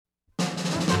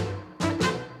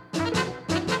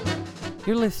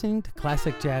You're listening to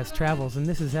Classic Jazz Travels, and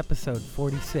this is episode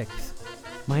 46.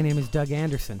 My name is Doug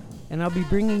Anderson, and I'll be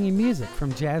bringing you music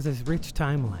from jazz's rich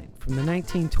timeline, from the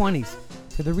 1920s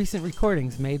to the recent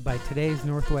recordings made by today's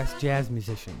Northwest jazz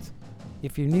musicians.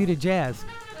 If you're new to jazz,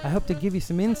 I hope to give you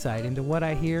some insight into what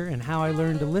I hear and how I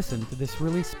learned to listen to this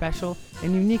really special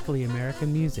and uniquely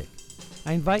American music.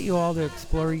 I invite you all to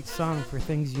explore each song for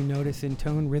things you notice in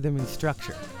tone, rhythm, and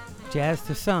structure. Jazz,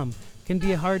 to some, can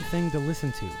be a hard thing to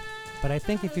listen to, but I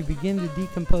think if you begin to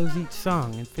decompose each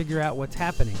song and figure out what's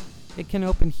happening, it can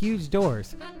open huge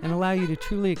doors and allow you to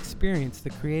truly experience the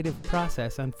creative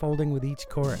process unfolding with each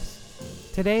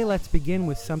chorus. Today, let's begin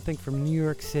with something from New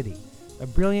York City, a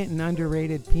brilliant and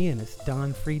underrated pianist,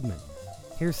 Don Friedman.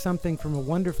 Here's something from a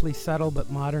wonderfully subtle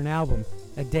but modern album,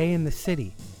 A Day in the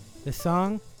City. The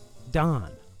song,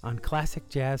 Dawn, on Classic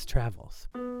Jazz Travels.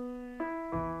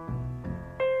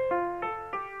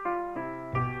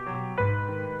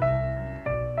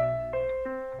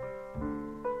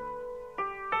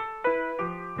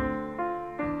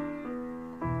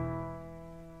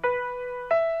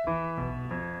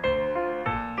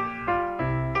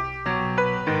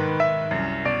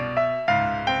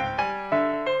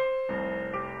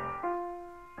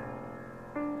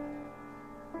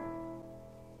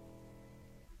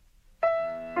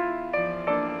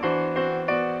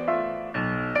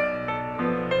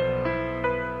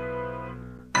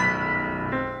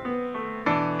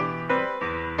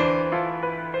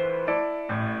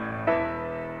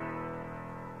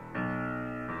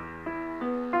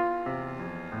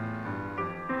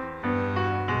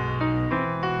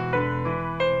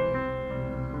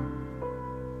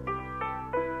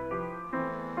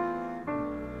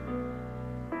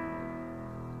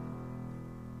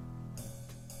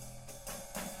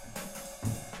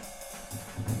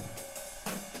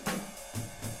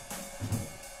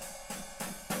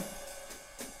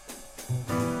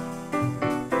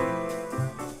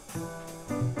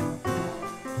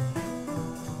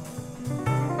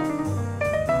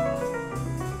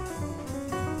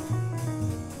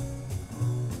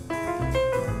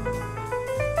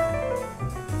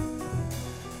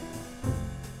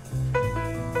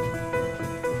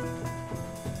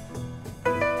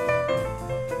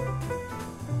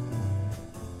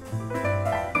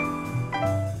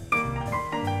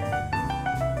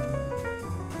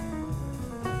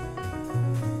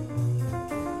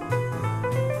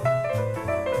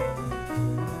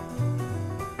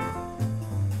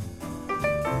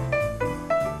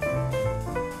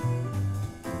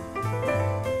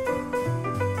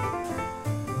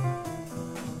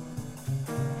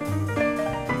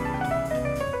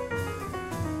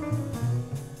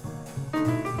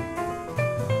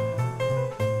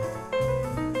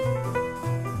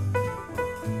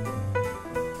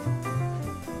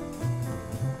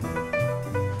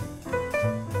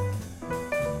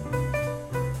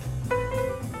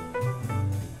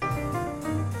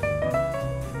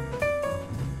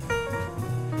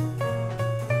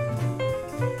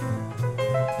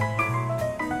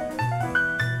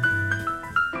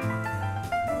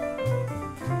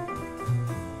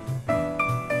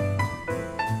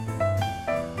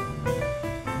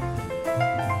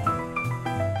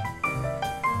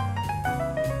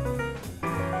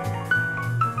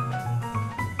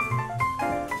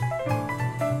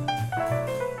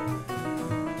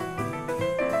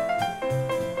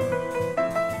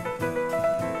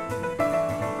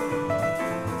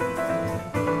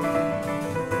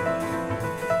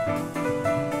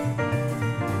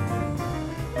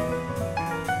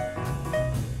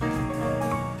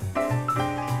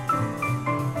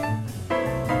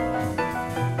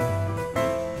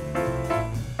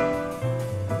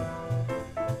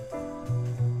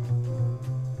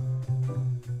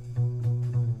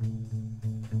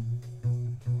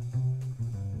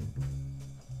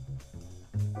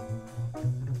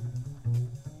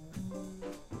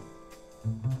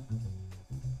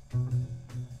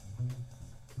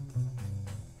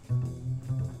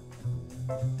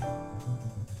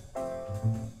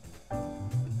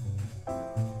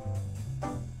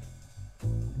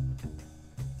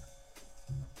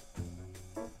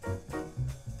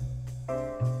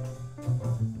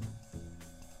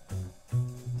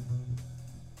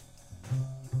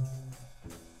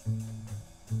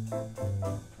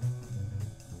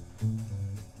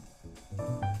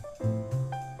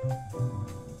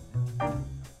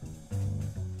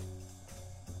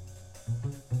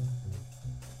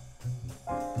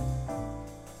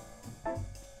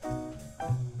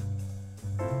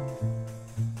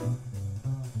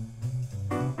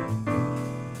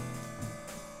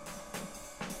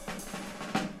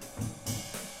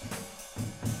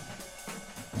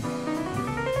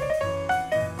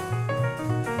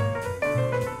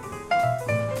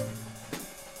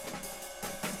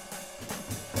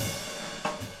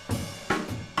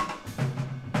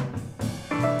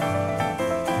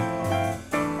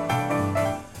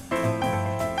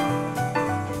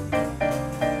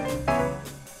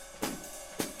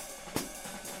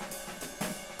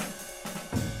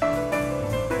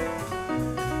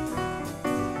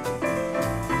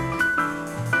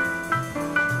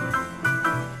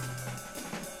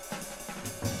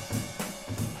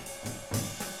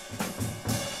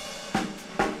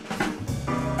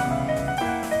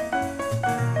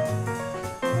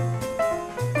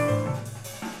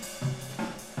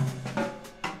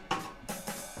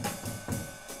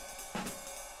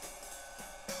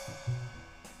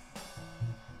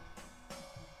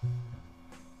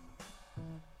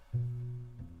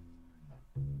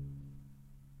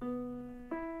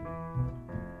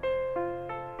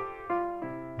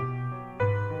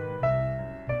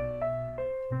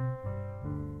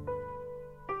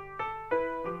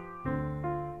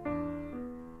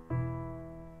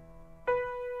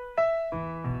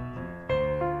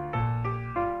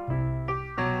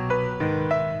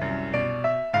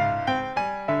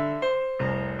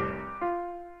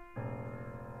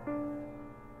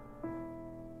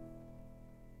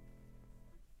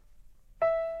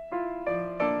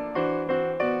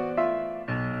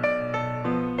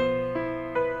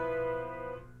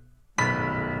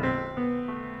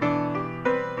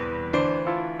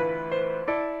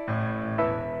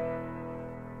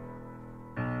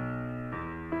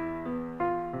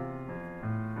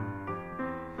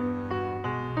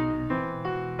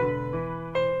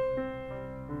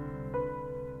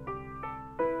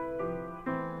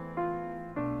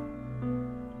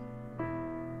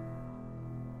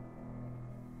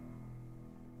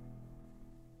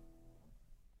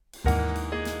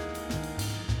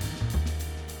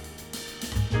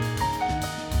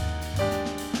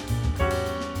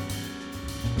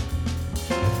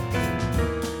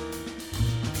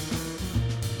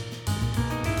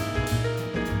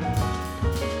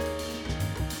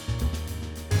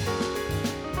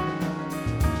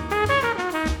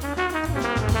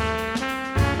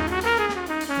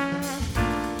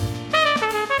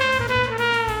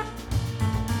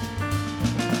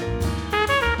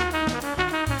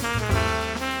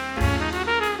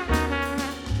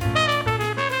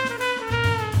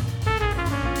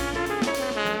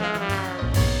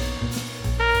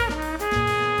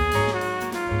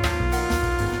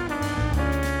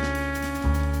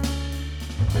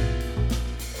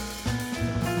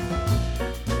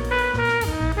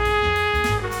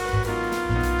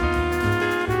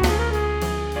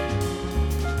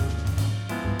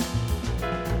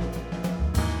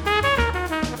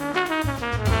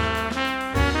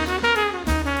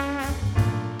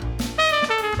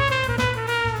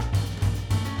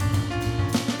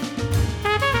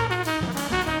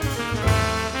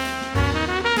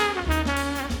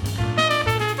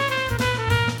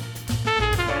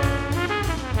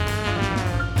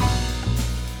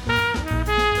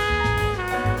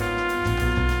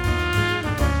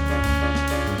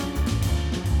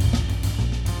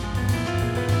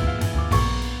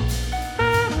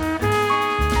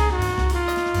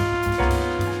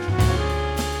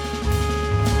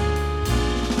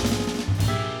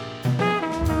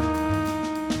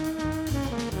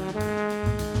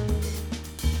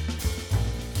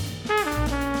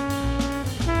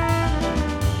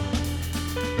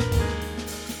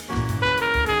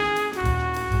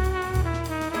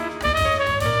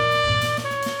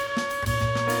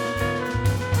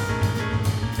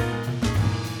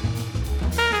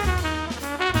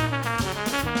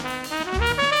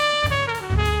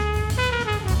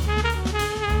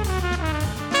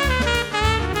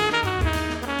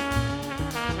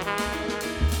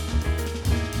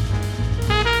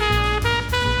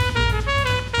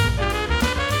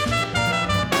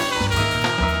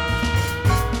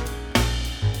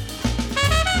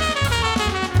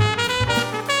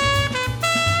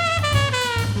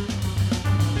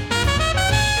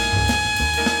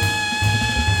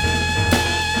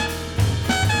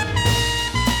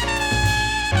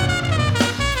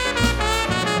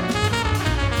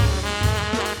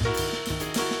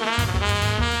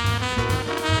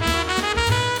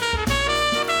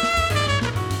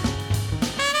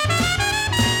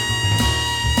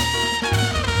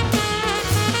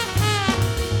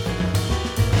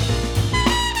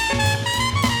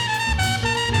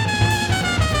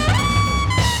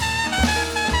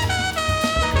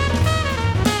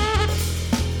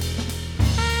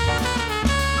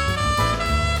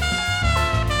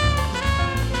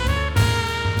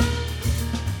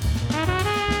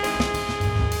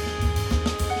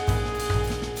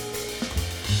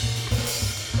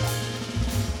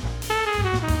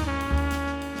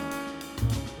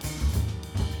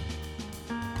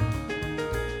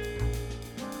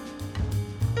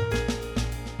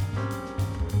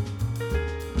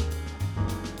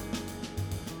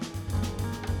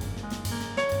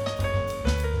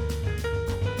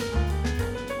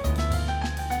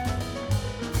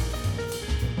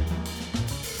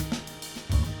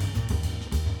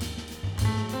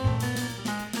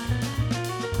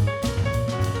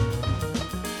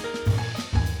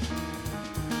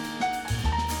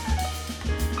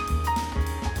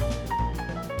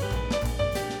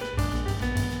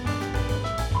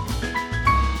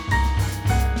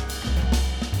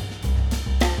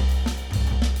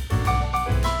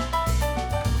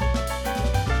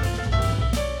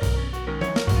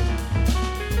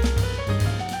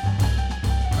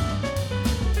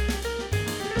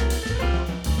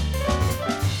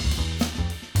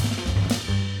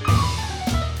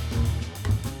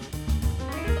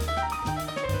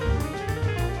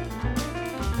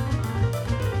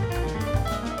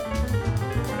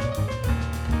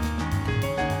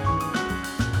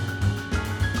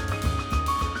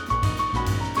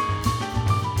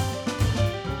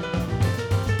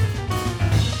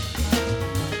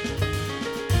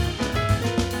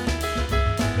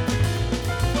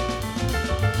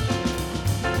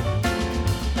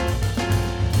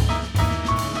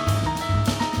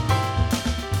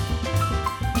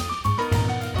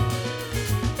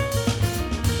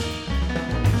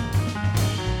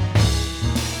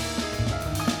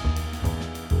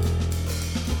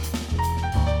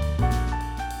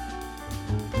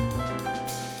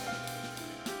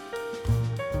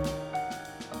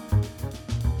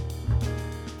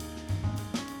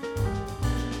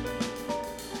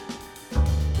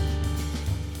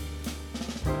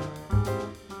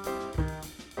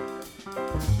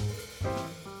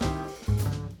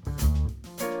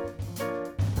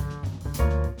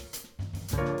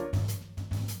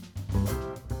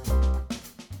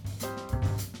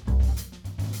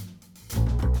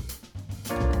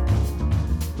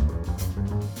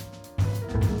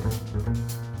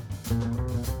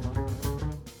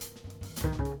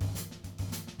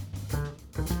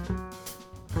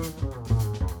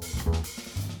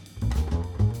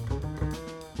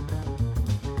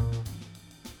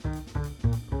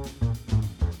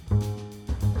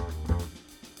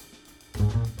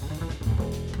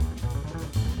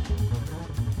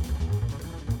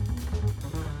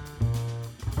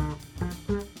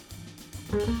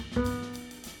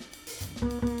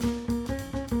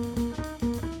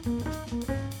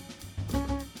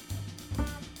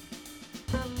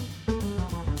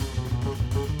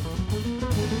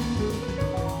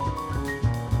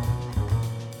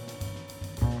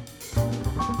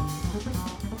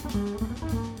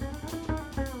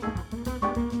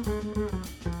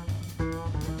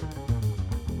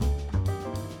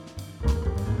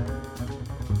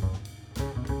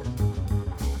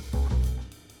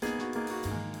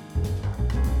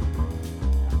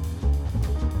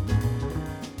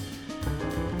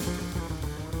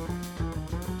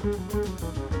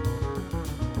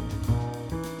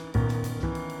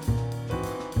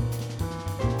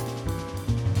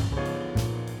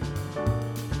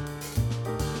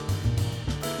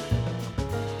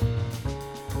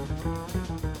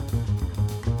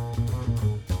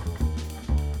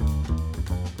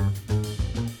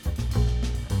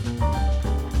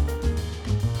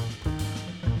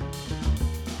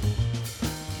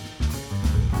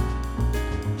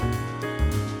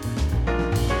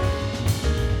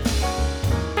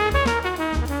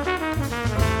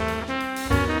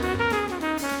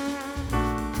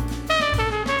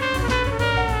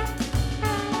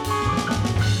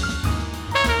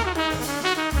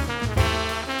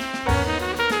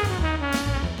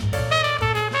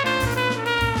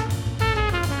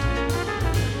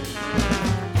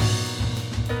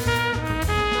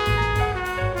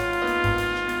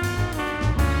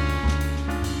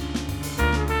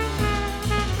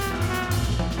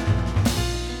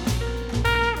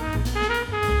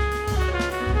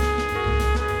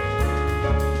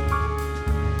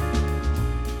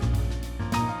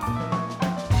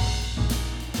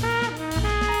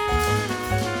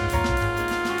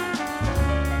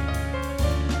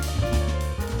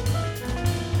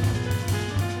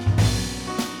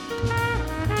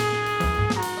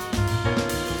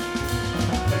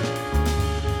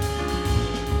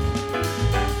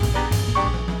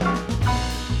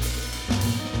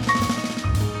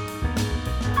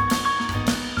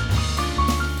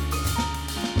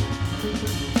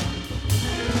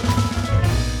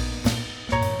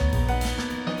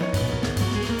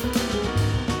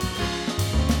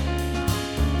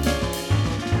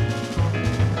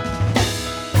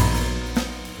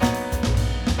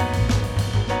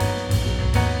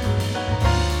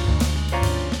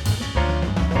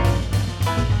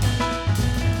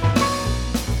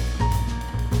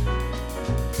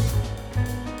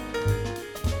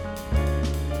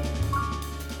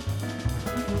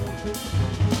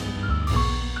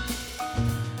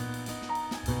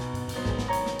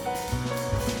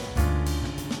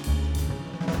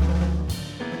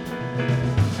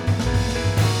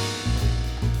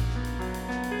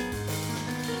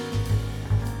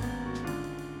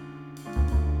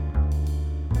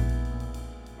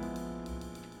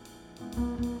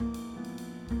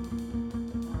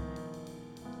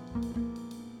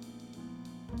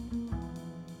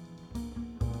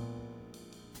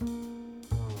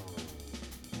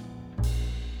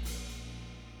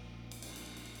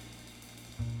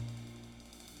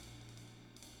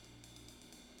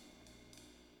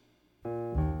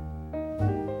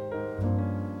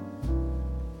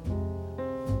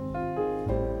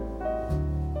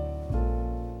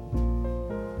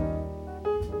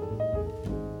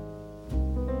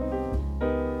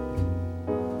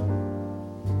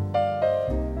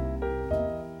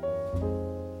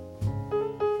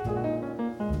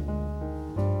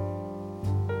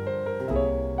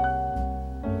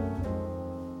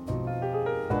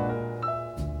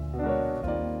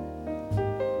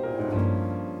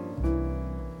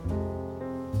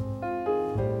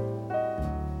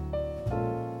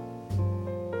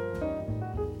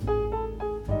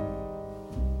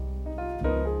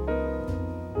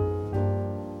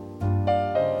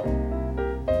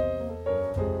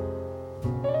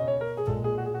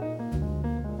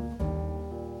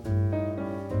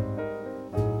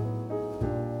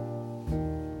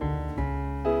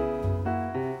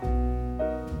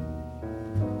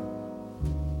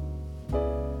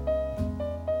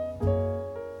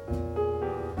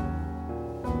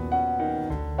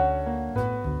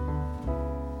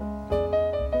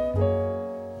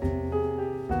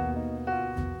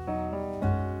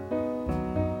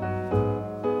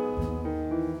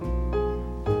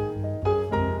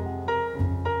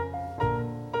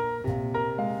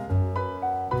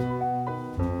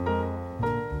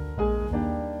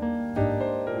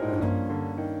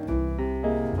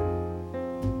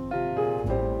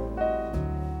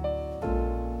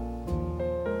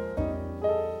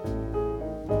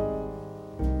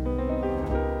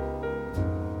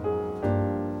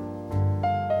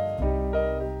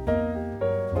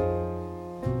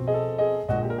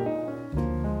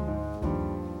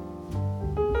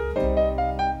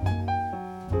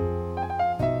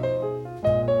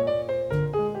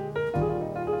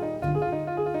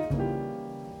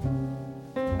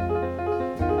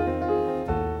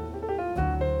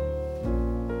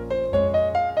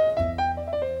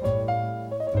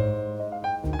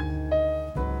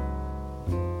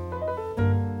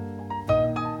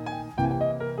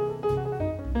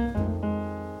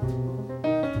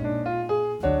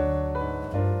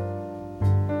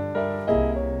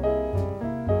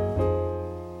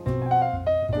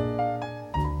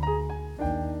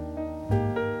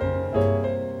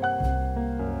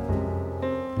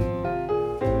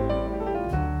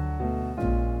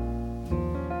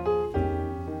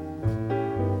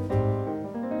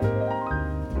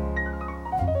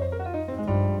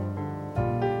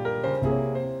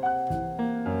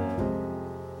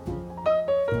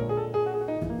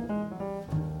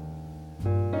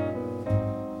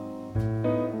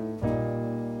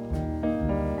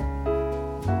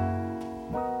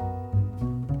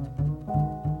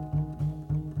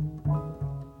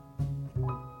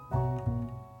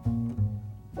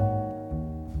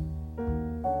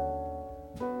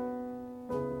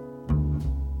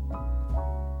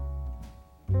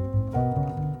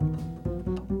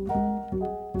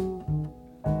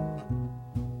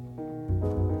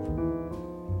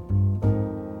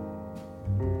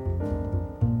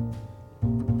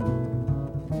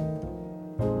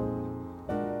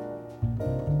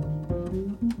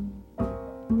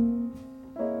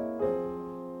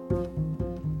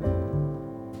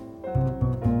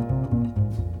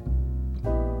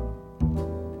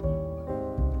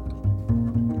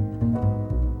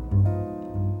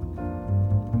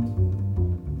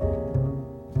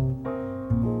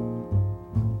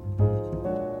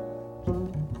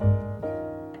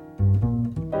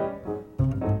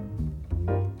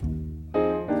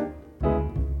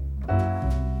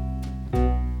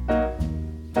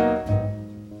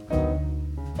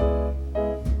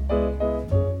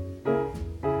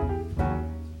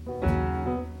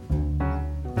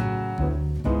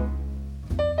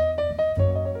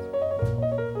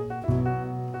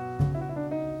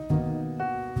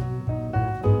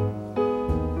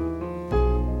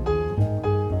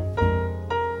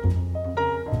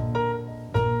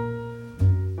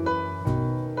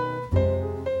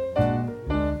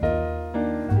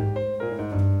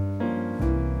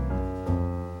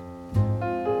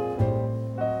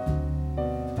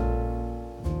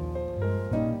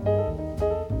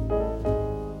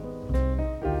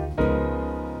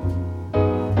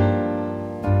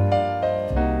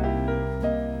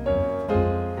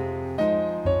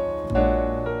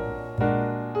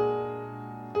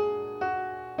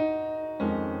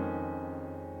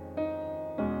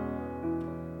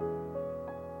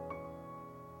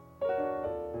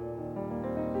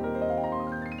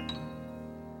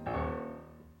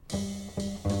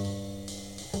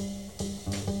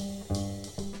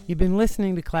 You've been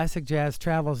listening to Classic Jazz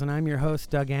Travels, and I'm your host,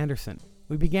 Doug Anderson.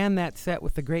 We began that set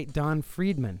with the great Don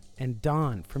Friedman and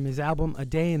Dawn from his album A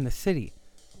Day in the City,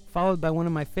 followed by one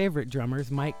of my favorite drummers,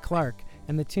 Mike Clark,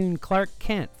 and the tune Clark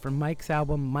Kent from Mike's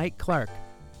album Mike Clark,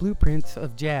 Blueprints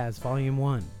of Jazz, Volume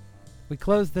 1. We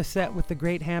closed the set with the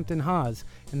great Hampton Hawes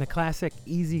and the classic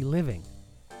Easy Living.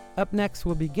 Up next,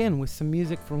 we'll begin with some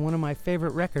music from one of my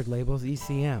favorite record labels,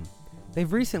 ECM.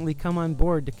 They've recently come on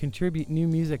board to contribute new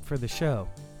music for the show,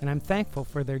 and I'm thankful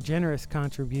for their generous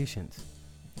contributions.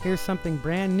 Here's something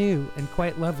brand new and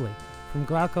quite lovely from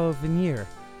Glauco Veneer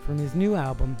from his new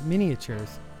album,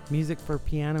 Miniatures, Music for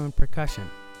Piano and Percussion.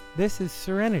 This is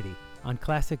Serenity on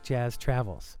Classic Jazz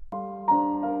Travels.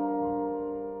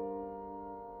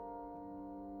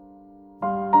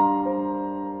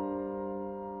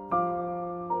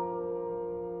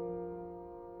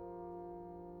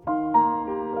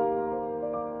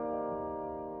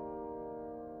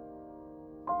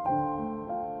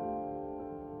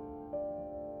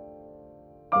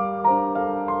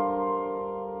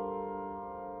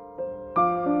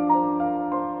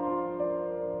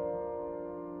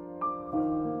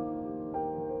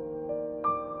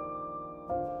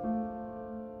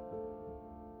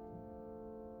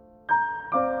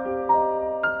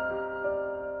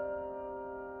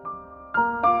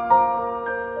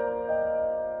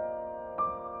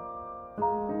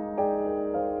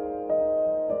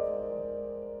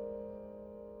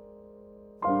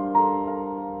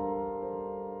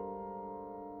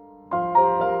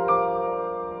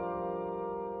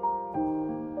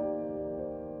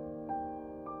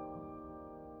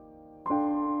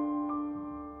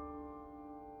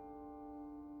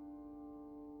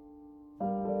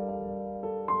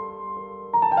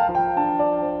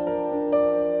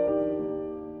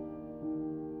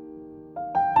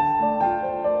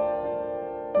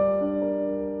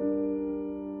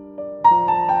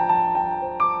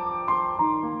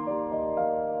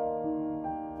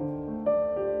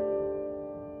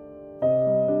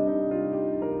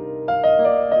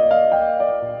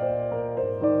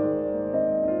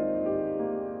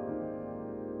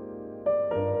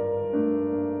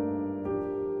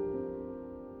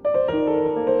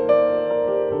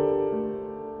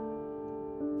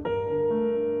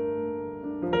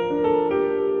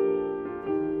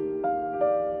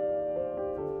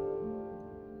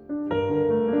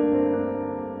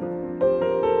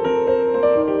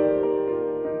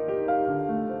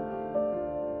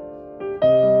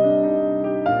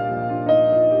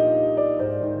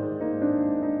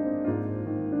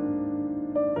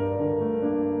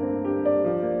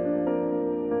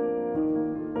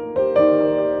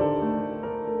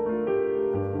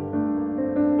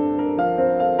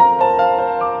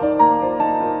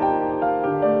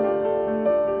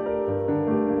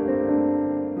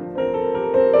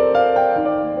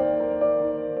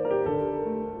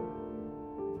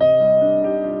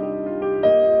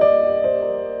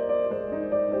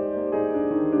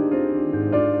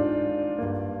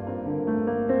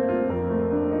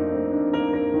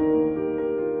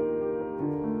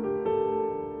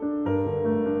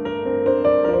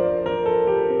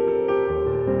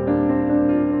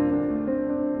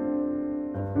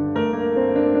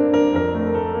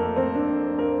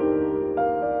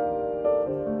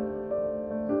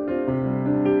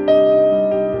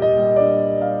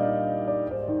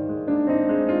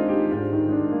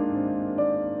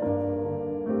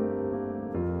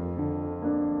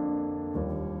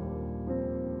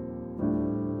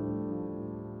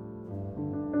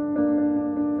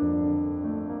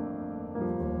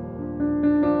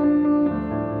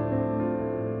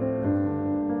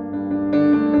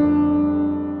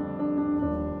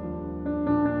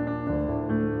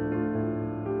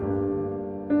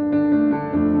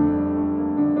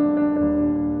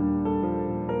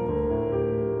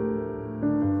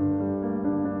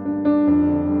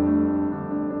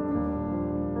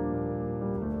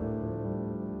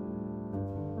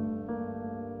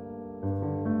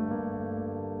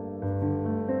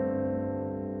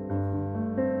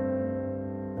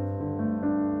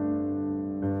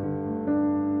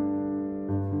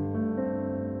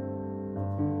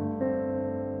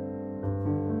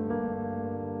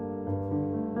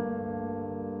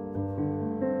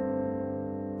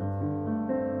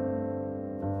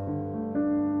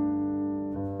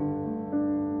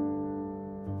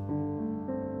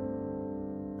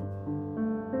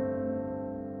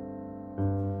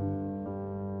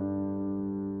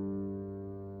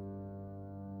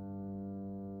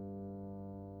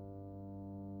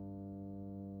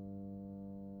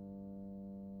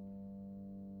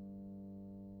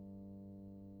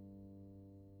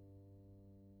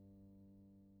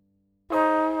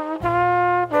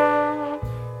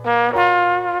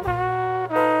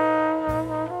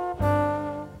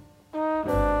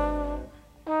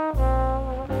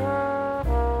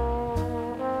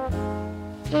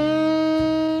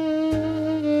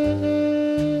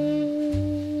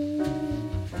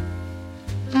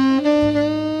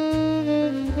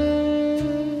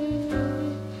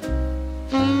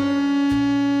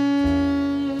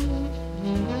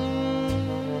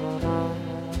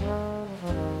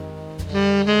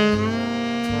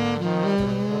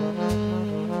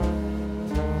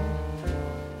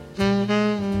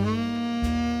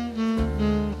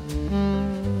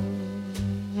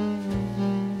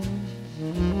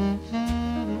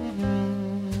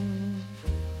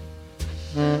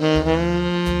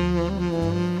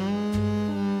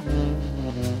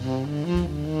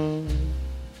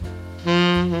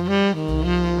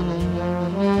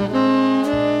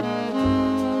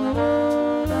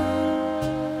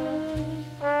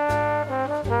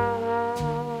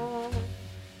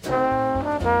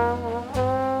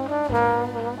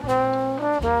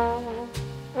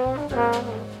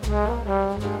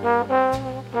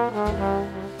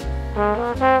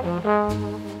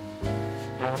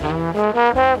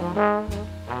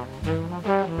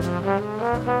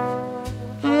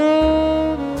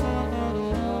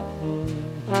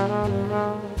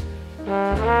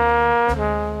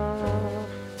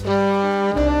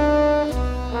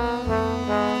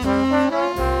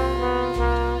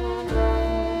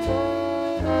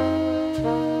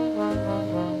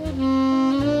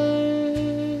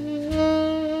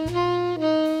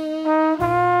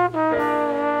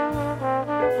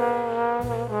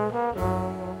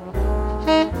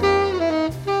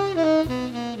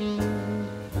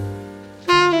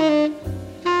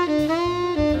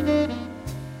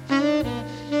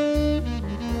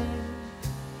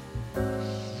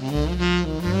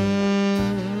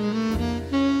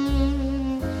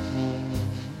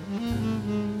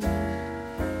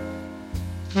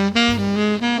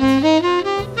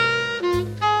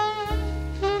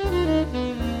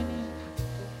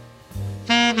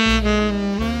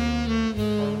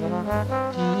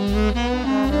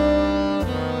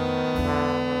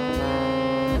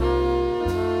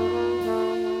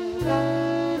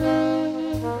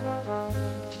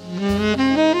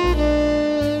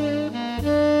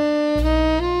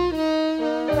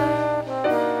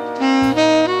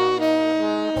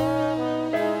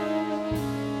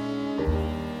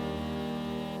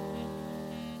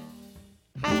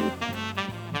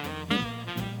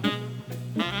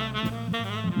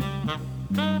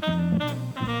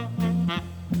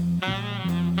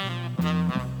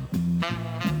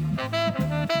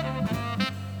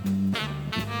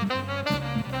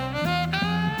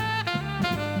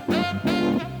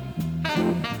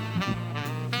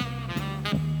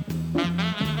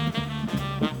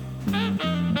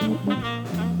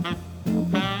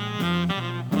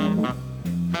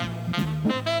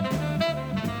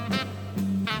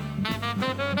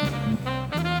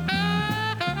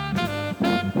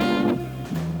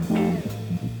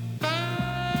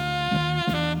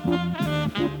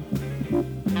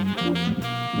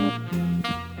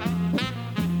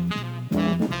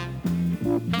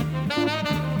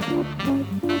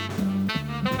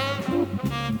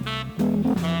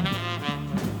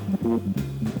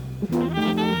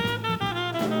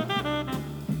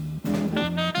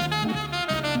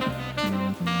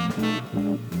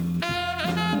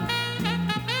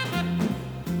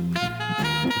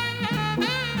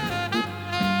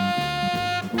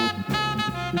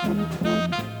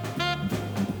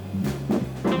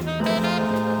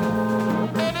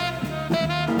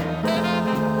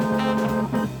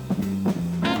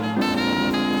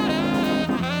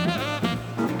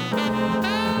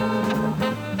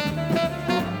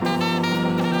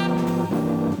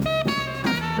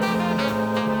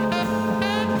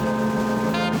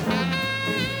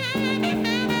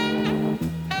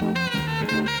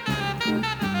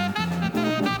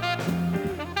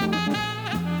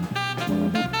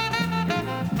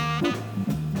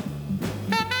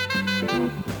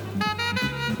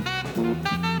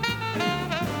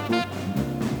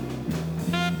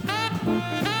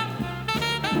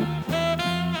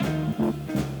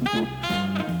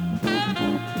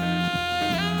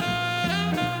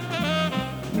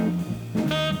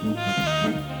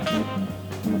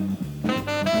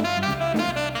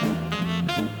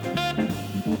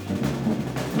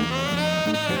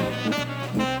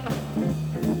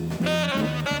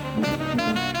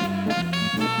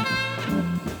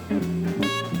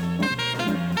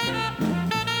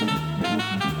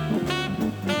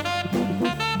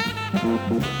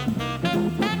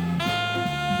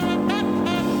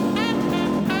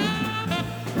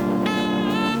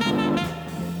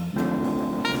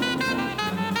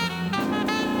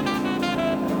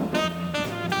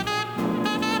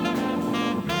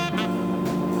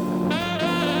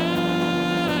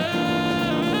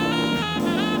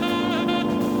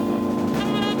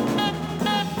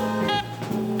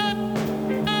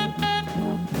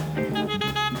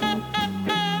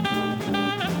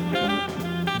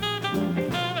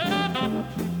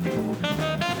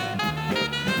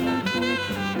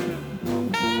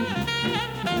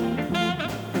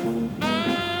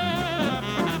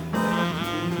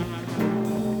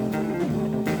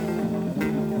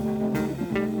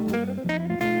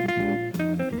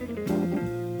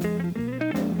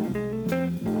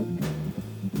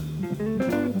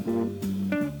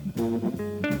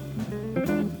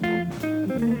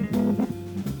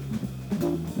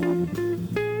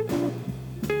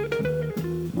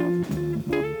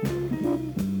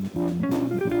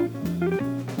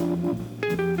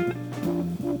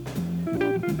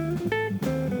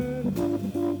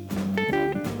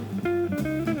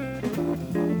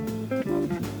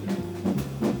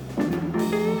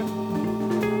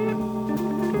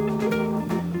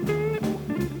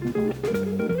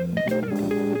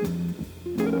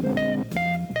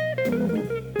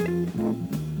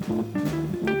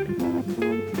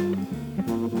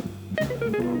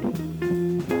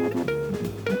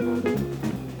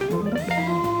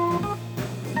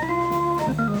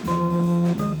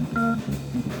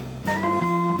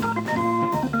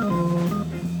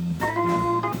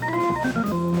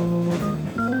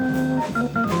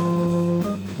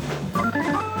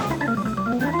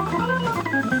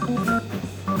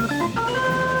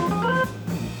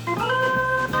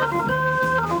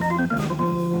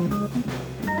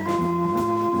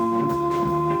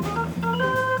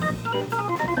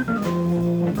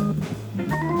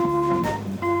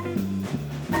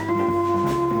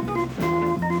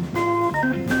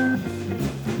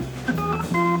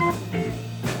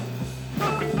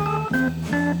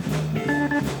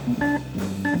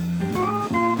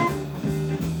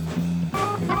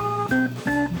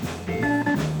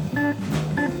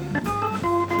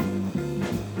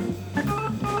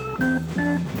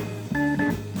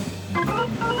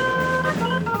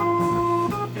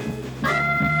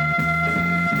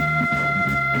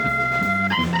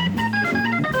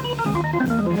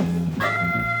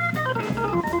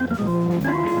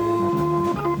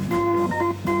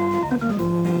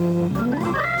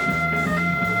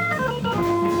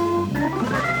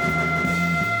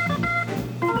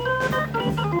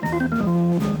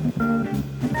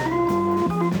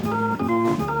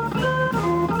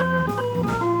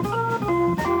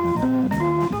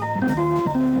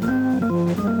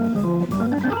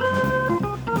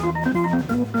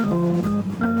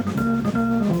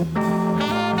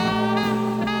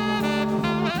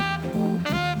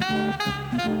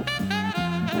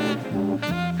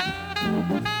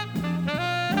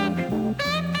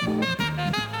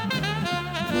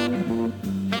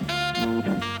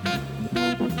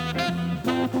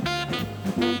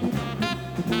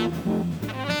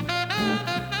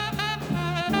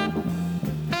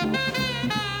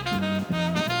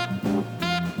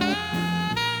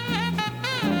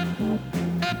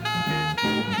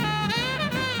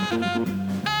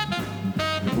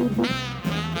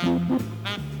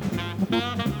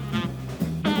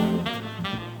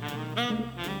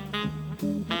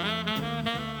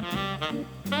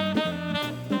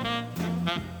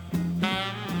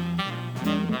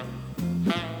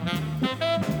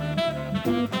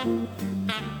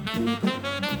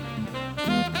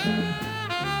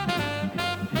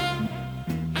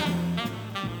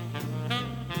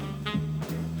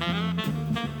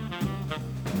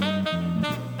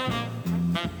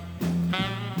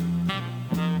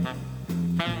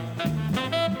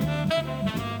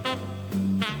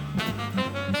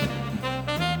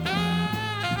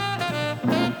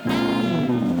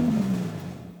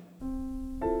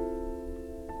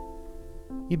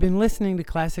 You've been listening to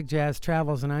Classic Jazz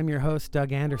Travels, and I'm your host,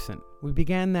 Doug Anderson. We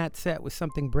began that set with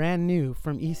something brand new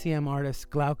from ECM artist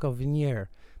Glauco Vinier,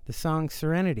 the song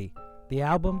Serenity, the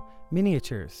album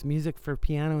Miniatures, music for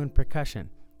piano and percussion.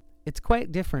 It's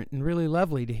quite different and really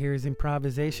lovely to hear his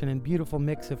improvisation and beautiful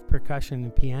mix of percussion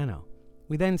and piano.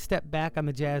 We then step back on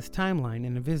the jazz timeline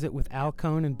in a visit with Al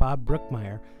Cohn and Bob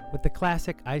Brookmeyer with the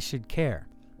classic I Should Care.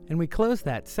 And we close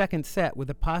that second set with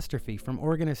Apostrophe from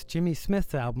organist Jimmy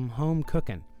Smith's album Home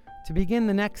Cookin'. To begin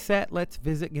the next set, let's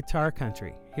visit guitar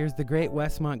country. Here's the great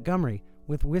Wes Montgomery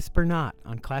with Whisper Not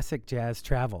on Classic Jazz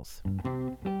Travels.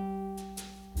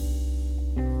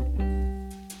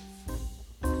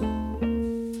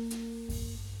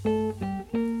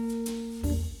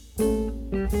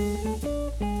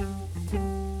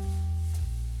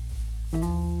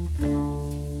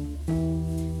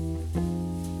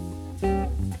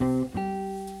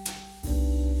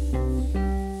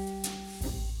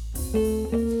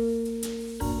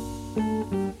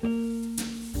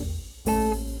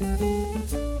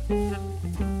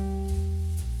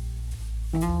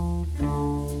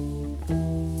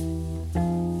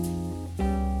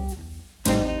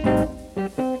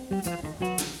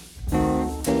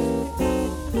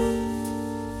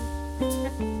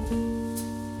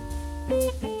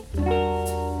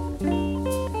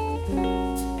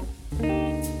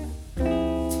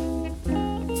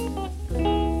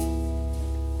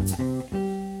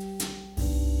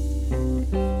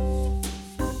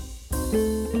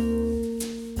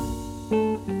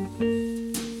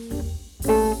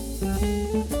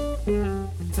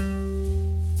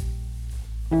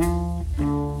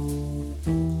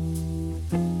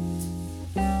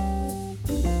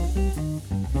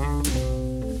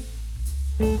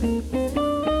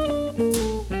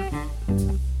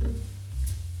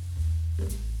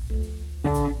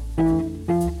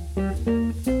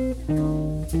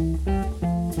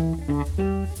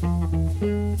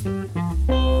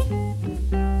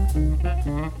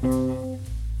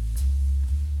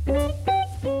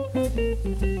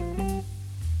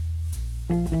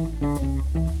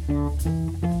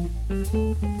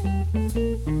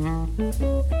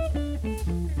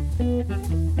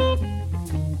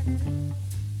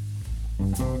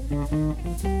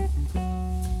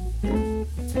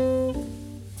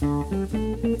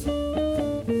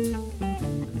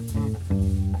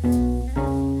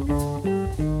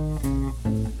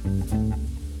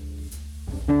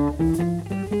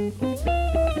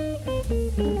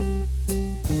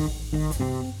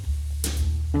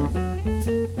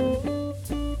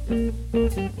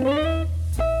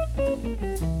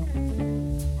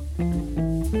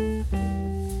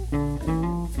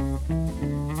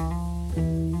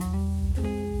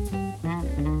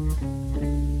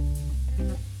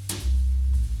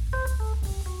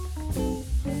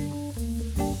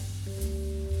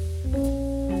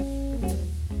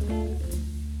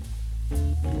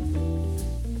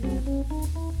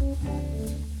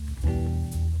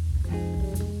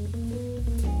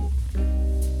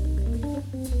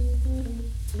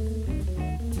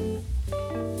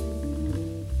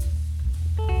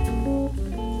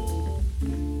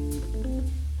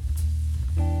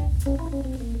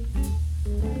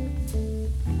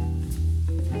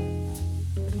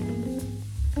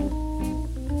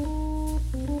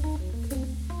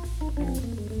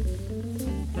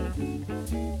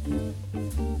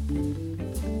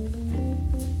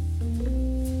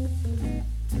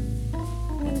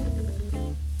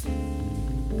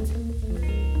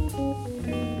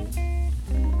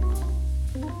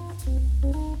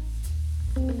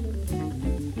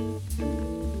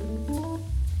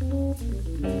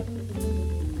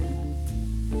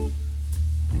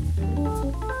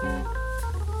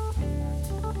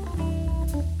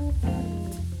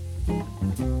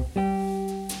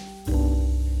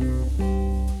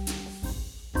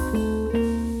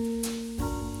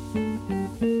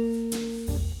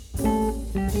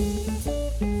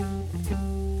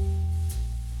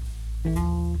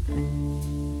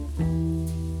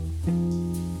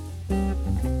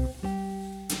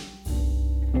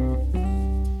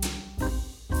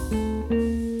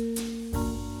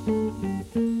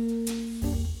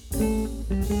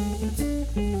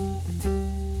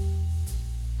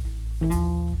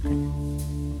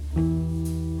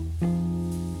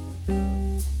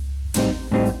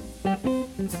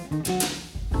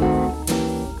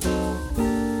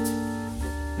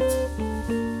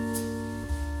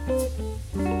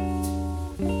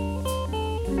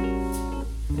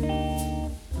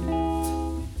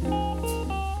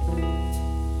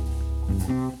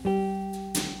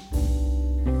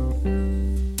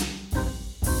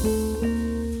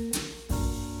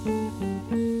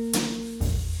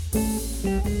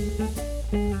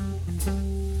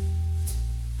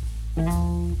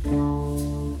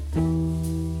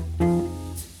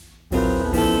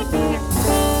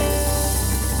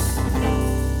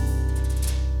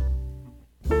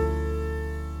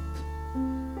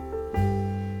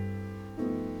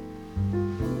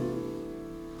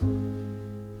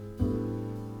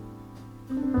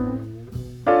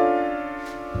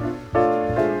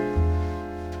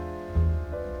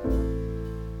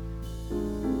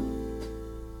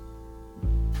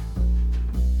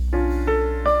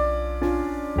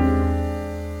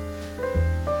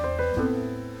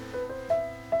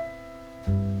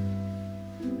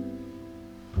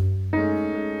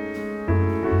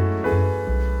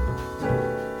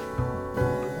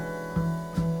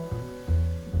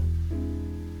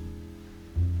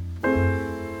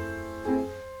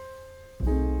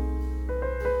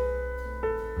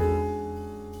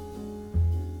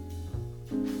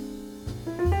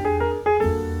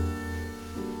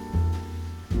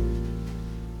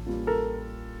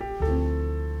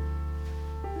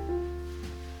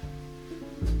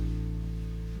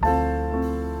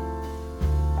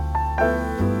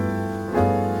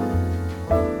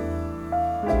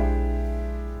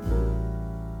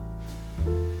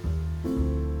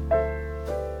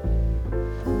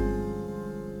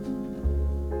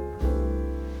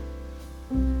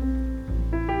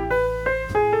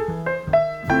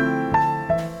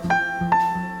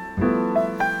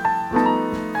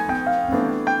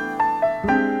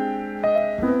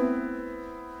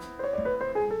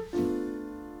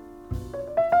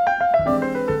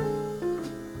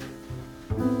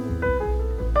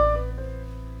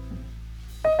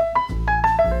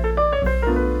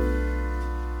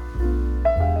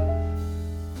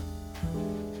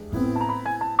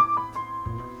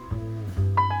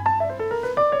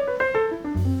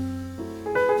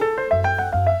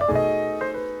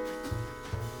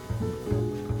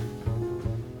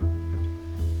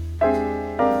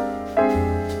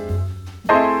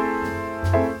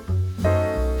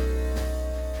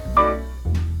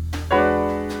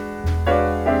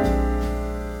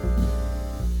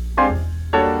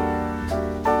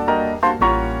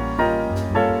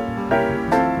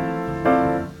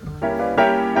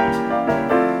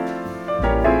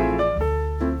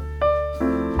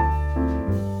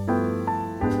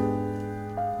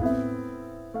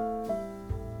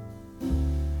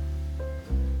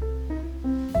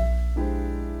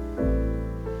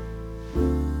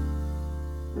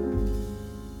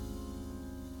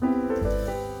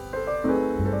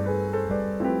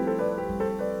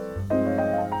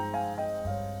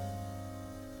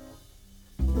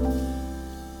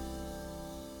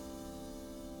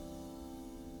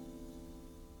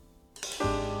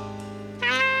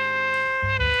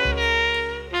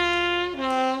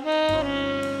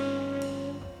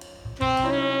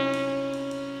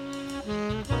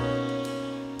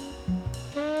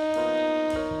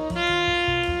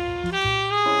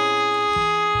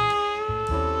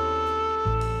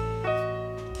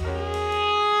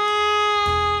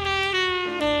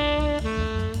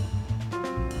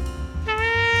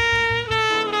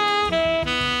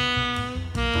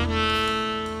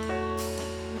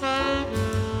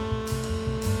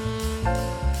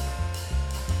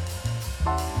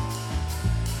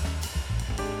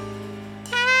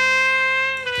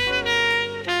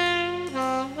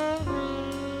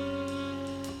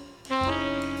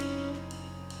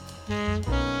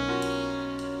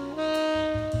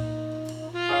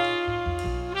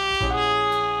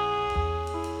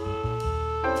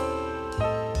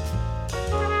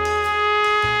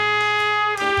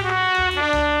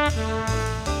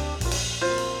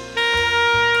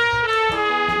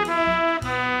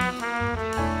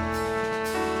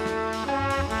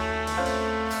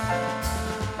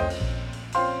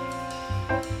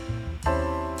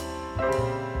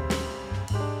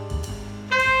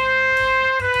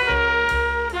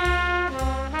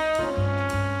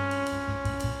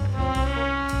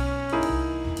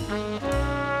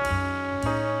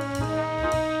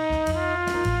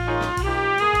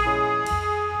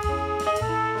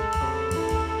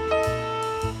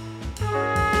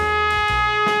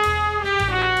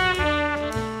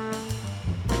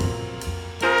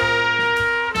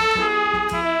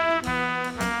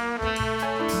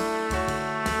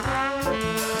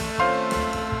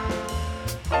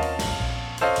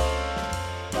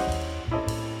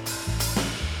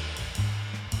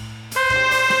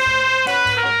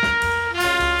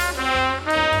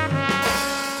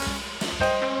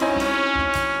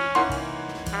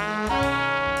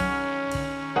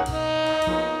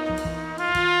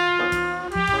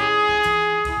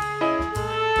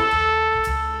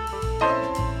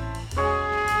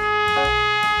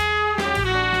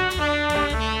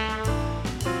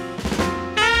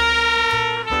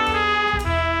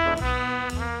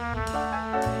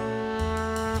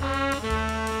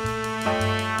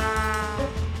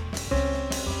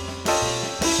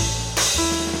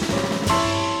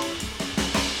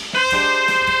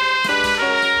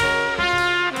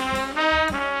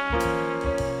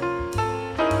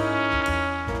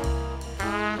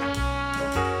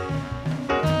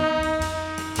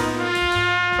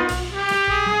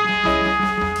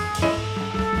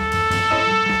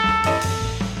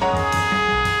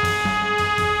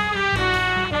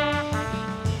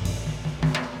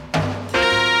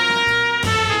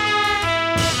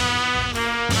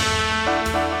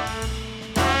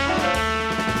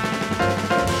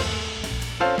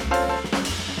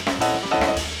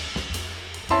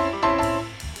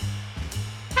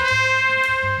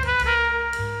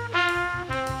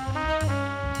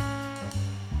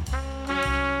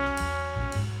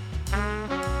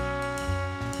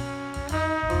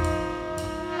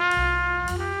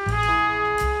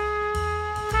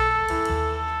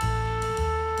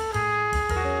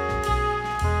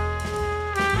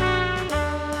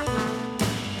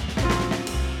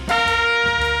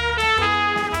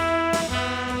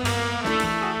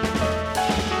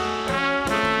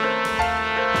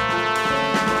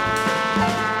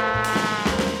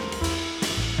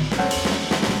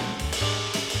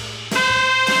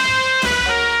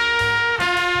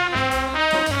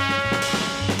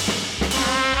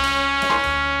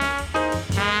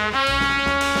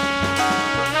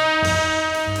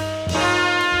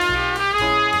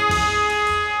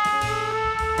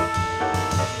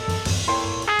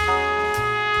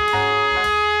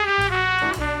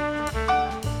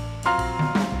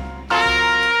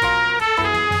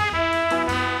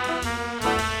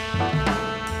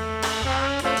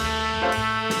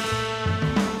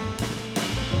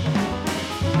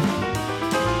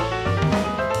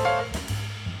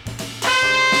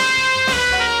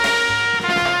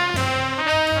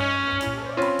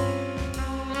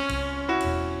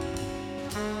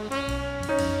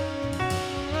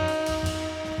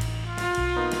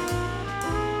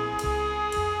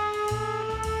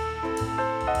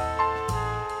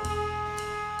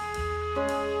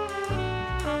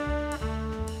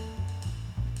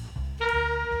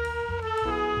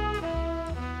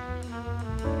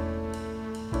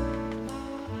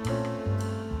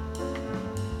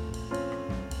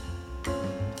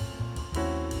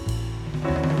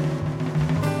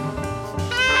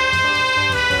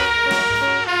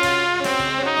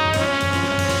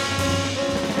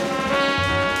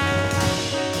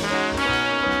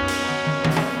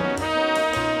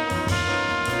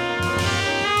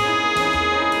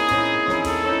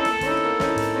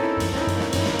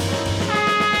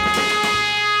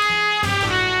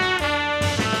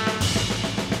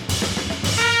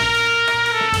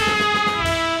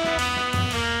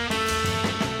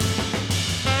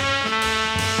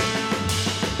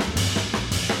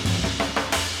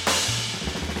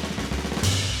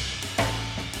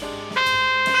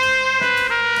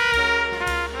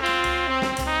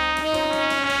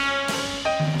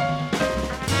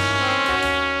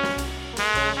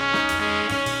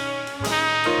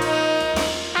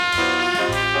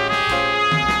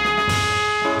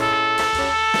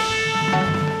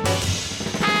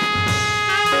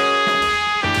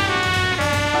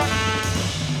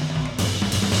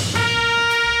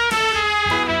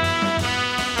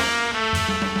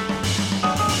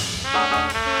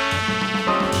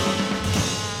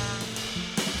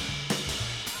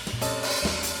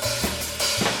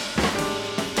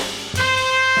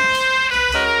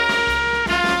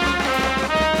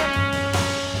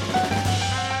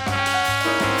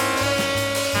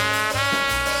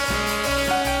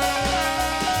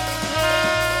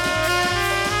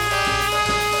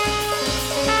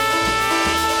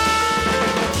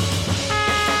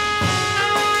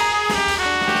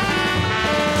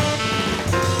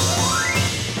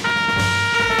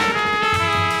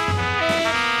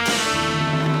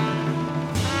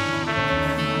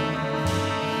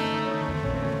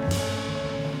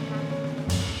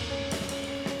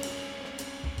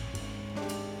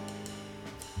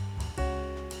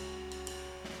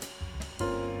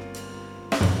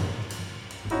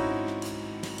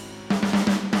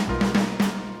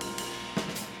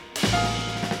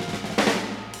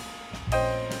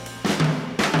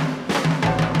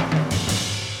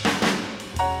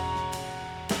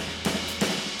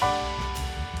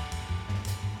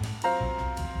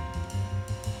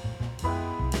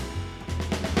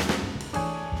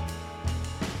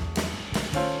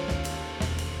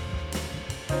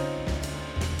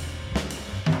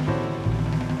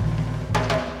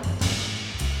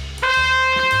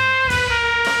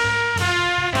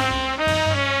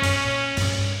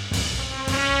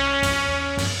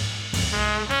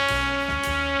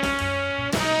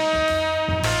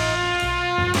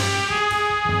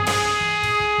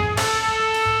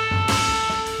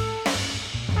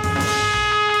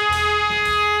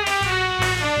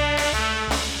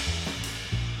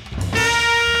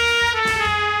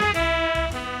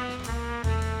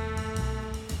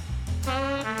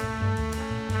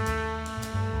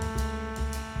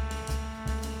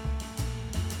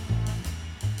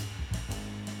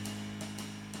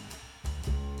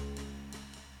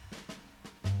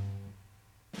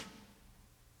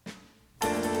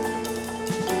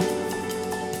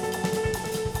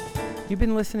 You've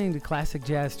been listening to Classic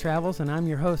Jazz Travels, and I'm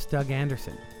your host, Doug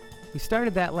Anderson. We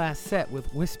started that last set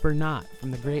with Whisper Not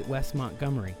from the great Wes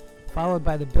Montgomery, followed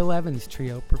by the Bill Evans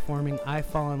Trio performing I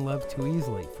Fall in Love Too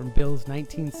Easily from Bill's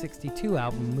 1962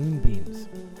 album Moonbeams.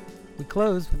 We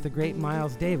closed with the great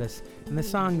Miles Davis and the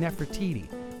song Nefertiti,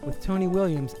 with Tony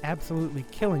Williams absolutely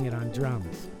killing it on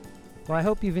drums. Well, I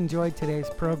hope you've enjoyed today's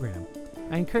program.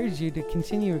 I encourage you to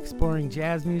continue exploring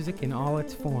jazz music in all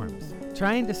its forms.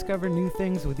 Try and discover new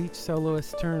things with each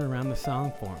soloist's turn around the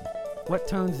song form. What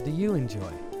tones do you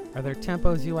enjoy? Are there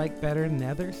tempos you like better than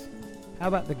others? How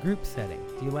about the group setting?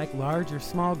 Do you like large or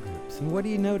small groups? And what do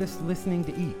you notice listening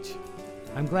to each?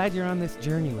 I'm glad you're on this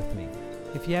journey with me.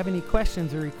 If you have any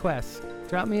questions or requests,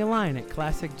 drop me a line at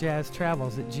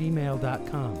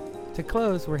classicjazztravels@gmail.com. To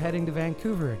close, we're heading to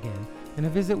Vancouver again, and a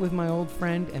visit with my old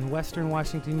friend and Western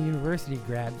Washington University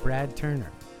grad, Brad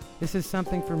Turner. This is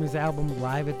something from his album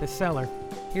Live at the Cellar.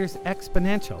 Here's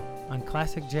Exponential on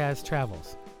Classic Jazz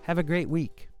Travels. Have a great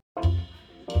week.